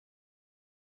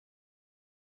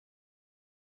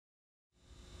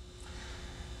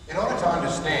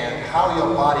understand how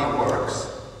your body works,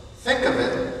 think of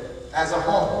it as a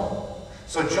home.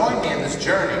 So join me in this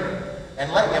journey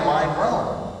and let your mind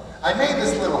roam. I made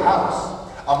this little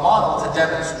house, a model to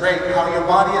demonstrate how your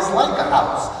body is like a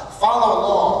house. Follow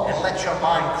along and let your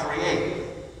mind create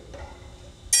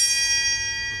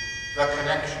the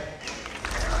connection.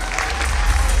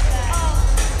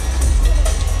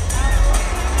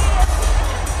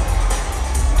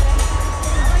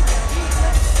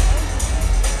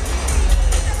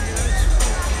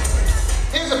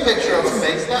 Here's a picture of a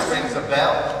face, that rings a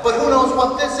bell. But who knows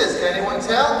what this is? Can anyone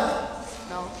tell?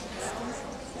 No.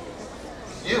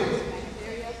 You.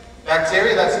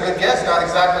 Bacteria, that's a good guess, not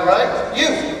exactly right.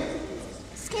 You.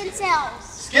 Skin cells.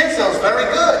 Skin cells, very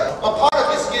good. A part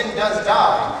of your skin does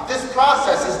die. This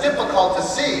process is difficult to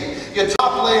see. Your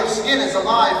top layer of skin is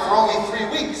alive for only 3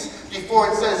 weeks before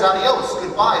it says adios,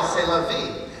 goodbye, c'est la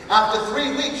vie. After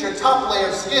 3 weeks, your top layer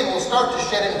of skin will start to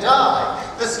shed and die.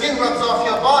 The skin rubs off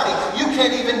your body. You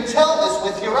can't even tell this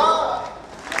with your eye.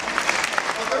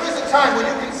 But there is a time when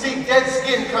you can see dead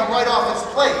skin come right off its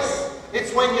place.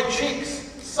 It's when your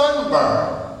cheeks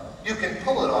sunburn. You can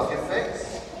pull it off your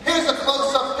face. Here's a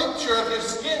close-up picture of your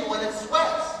skin when it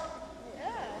sweats.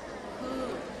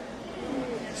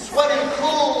 Sweating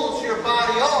cools your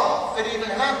body off. It even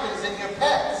happens in your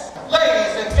pets.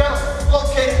 Ladies and gentlemen,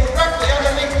 located directly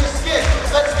underneath the skin,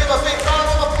 let's give a big round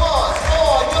of applause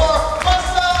for your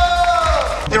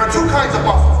muscles! There are 2 kinds of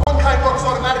muscles. One kind works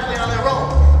automatically on their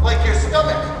own, like your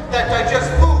stomach that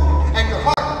digests food, and your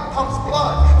heart pumps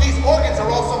blood. These organs are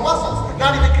also muscles,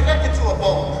 not even connected to a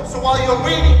bone. So while you're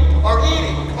reading, or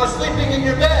eating, or sleeping in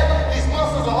your bed, these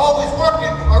muscles are always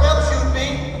working, or else you'd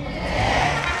be...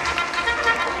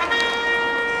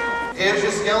 Here's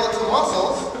your skeletal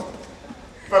muscles.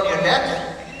 From your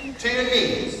neck to your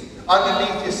knees.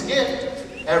 Underneath your skin,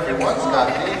 everyone's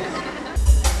got these.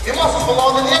 Your muscles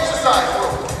belong in the exercise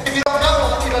room. If you don't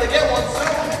have one, you gotta get one soon.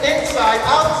 Inside,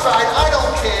 outside, I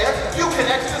don't care. You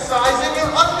can exercise in your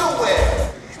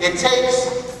underwear. It takes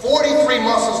 43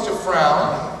 muscles to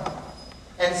frown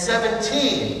and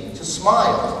 17 to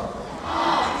smile.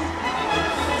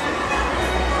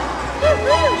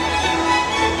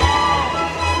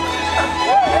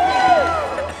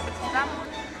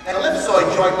 An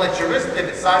ellipsoid joint lets your wrist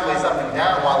pivot sideways up and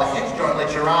down, while a hinge joint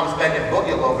lets your arms bend and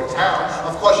boogie all over town.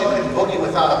 Of course, you couldn't boogie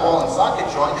without a ball and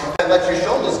socket joint that lets your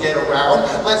shoulders get around.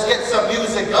 Let's get some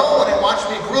music going and watch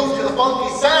me groove to the funky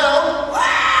sound. Wait!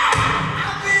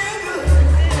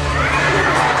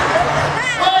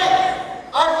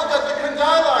 I forgot the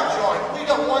condylar joint. We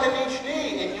got one in each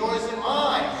knee, in yours and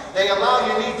mine. They allow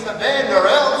your knee to bend, or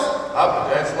else I'll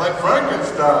dance like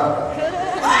Frankenstein.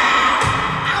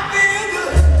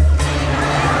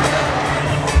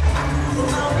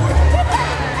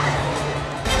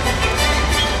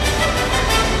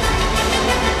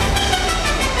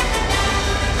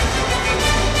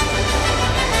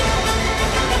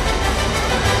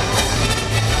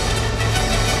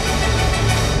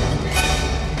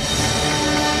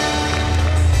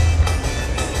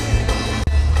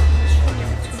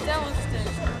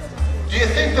 Do you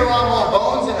think there are more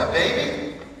bones in a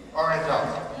baby or an adult?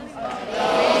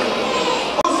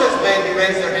 Who says baby?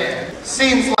 Raise their hand.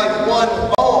 Seems like one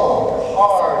bone,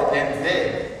 hard and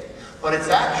big, but it's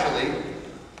actually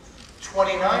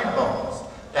 29 bones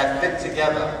that fit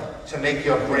together to make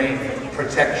your brain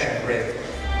protection rig.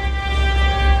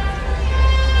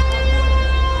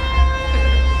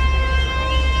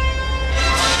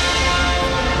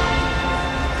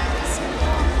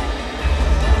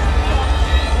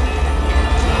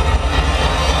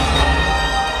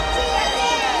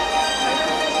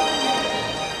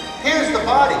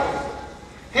 Body.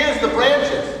 Here's the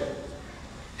branches.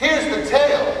 Here's the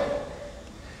tail.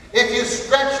 If you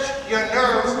stretched your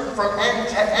nerves from end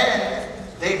to end,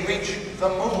 they'd reach the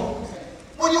moon.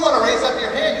 When you want to raise up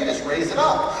your hand, you just raise it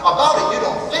up. About it, you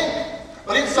don't think.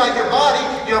 But inside your body,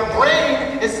 your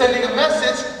brain is sending a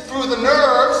message through the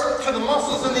nerves to the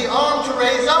muscles in the arm to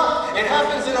raise up. It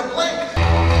happens in a blink.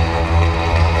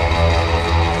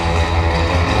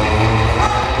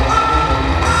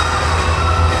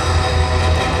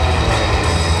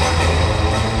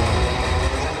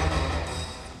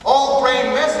 All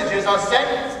brain messages are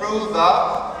sent through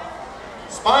the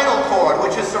spinal cord,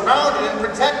 which is surrounded and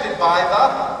protected by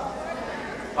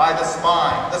the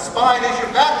spine. The spine is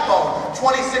your backbone,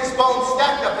 26 bones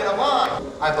stacked up in a line.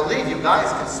 I believe you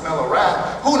guys can smell a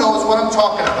rat. Who knows what I'm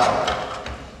talking about?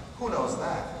 Who knows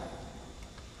that?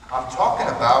 I'm talking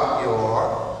about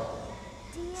your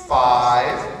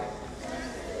 5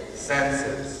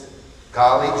 senses.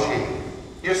 Golly gee.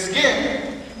 Your skin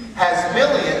has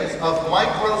millions of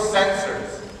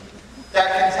microsensors. that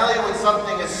can tell you when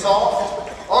something is soft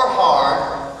or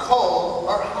hard, cold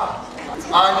or hot.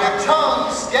 On your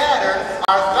tongue, scattered,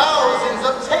 are thousands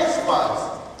of taste buds.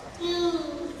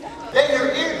 Then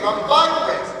your eardrum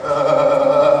vibrates.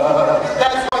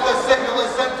 That's why the signal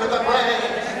is sent to the brain.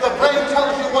 The brain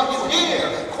tells you what you hear.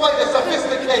 Quite a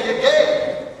sophisticated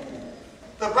game.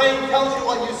 The brain tells you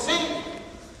what you see.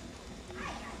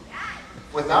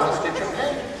 Without a stitch of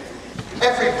pain.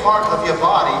 Every part of your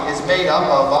body is made up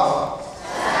of a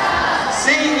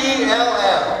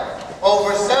C-E-L-L.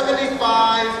 Over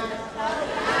 75,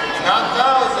 not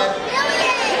thousand,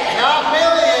 not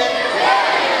million,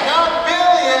 not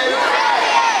billion,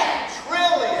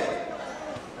 trillion.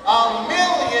 A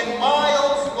million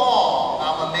miles long,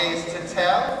 I'm amazed to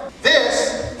tell. This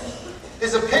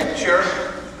is a picture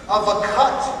of a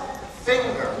cut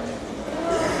finger.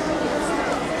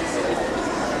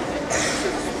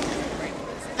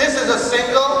 This is a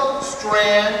single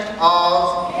strand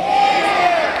of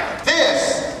hair.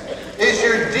 This is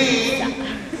your DNA.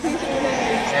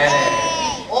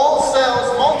 All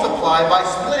cells multiply by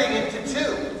splitting into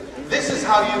two. This is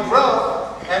how you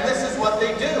grow, and this is what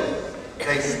they do.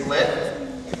 They split,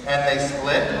 and they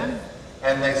split,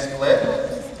 and they split,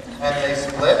 and they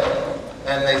split,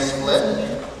 and they split,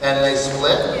 and they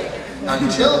split,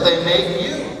 until they make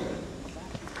you.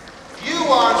 You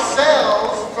are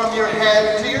cells from your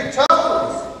head to your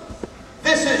toes.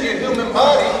 This is your human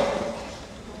body,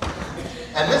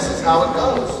 and this is how it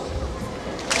goes.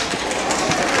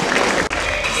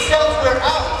 Cells wear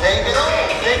out, they get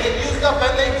old, they get used up,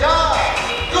 and they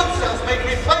die. Good cells make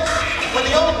replacements when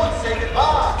the old ones say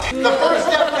goodbye. The first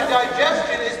step to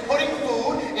digestion is putting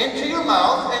food into your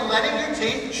mouth and letting your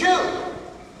teeth chew.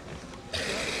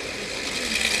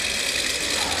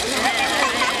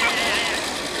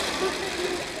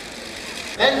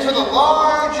 Then to the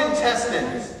large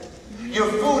intestines. Your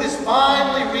food is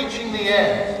finally reaching the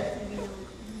end.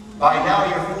 By now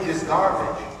your food is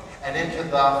garbage and into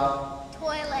the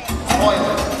toilet.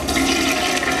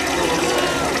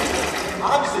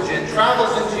 Oxygen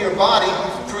travels into your body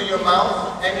through your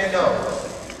mouth and your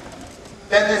nose.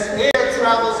 Then this air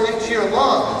travels into your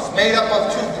lungs, made up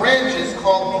of two branches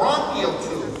called bronchial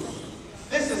tubes.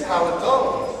 This is how it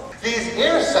goes. These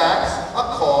air sacs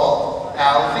are called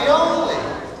alveoli.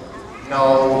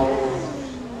 No,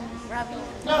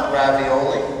 not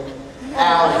ravioli.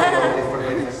 Alveoli, for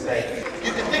goodness sake.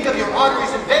 You can think of your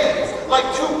arteries and veins like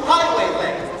two highway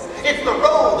lanes. It's the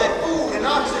road that food and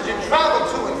oxygen travel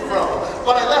to and from.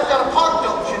 But I left out a part,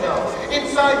 don't you know?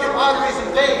 Inside your arteries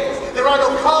and veins, there are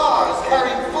no cars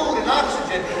carrying food and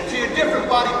oxygen to your different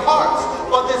body parts.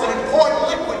 But there's an important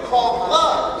liquid called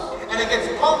blood, and it gets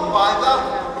pumped by the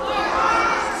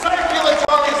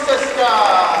circulatory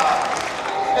system.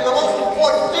 And the most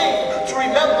important thing to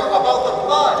remember about the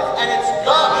blood and its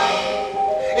gush,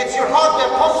 it's your heart that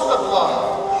pumps the blood,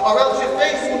 or else your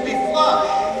face would be flush,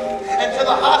 and to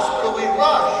the hospital we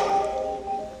rush.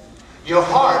 Your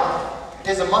heart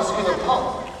is a muscular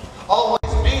pump,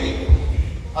 always beating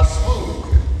a smooth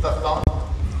thump.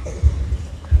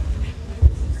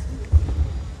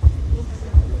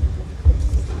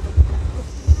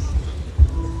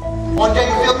 One day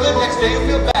you feel good, next day you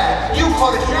feel bad. You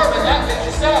caught a germ and that makes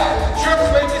you sad.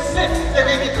 Germs make you sick, they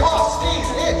make you cough, sneeze,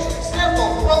 itch,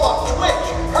 sniffle, throw up, twitch,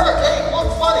 hurt, ache, look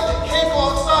funny. Can't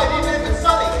go outside even if it's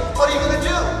sunny. What are you gonna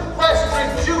do? Rest, drink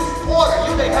juice, water,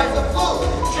 you may have the flu.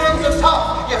 Germs are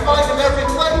tough, you find them every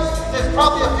place. There's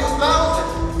probably a few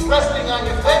thousand resting on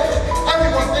your face.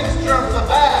 Everyone thinks germs are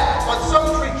bad, but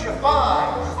some treat you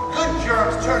fine. Good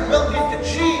germs turn milk into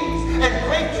cheese and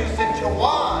grape juice into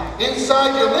wine.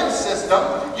 Inside your lymph system,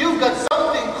 you've got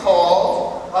something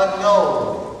called a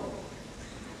node.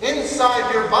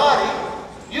 Inside your body,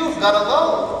 you've got a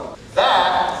lobe.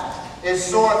 That is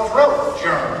sore throat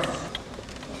germs.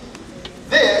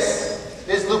 This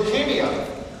is leukemia.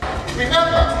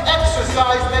 Remember,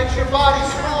 exercise makes your body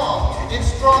strong. In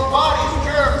strong bodies,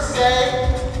 germs say,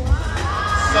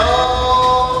 so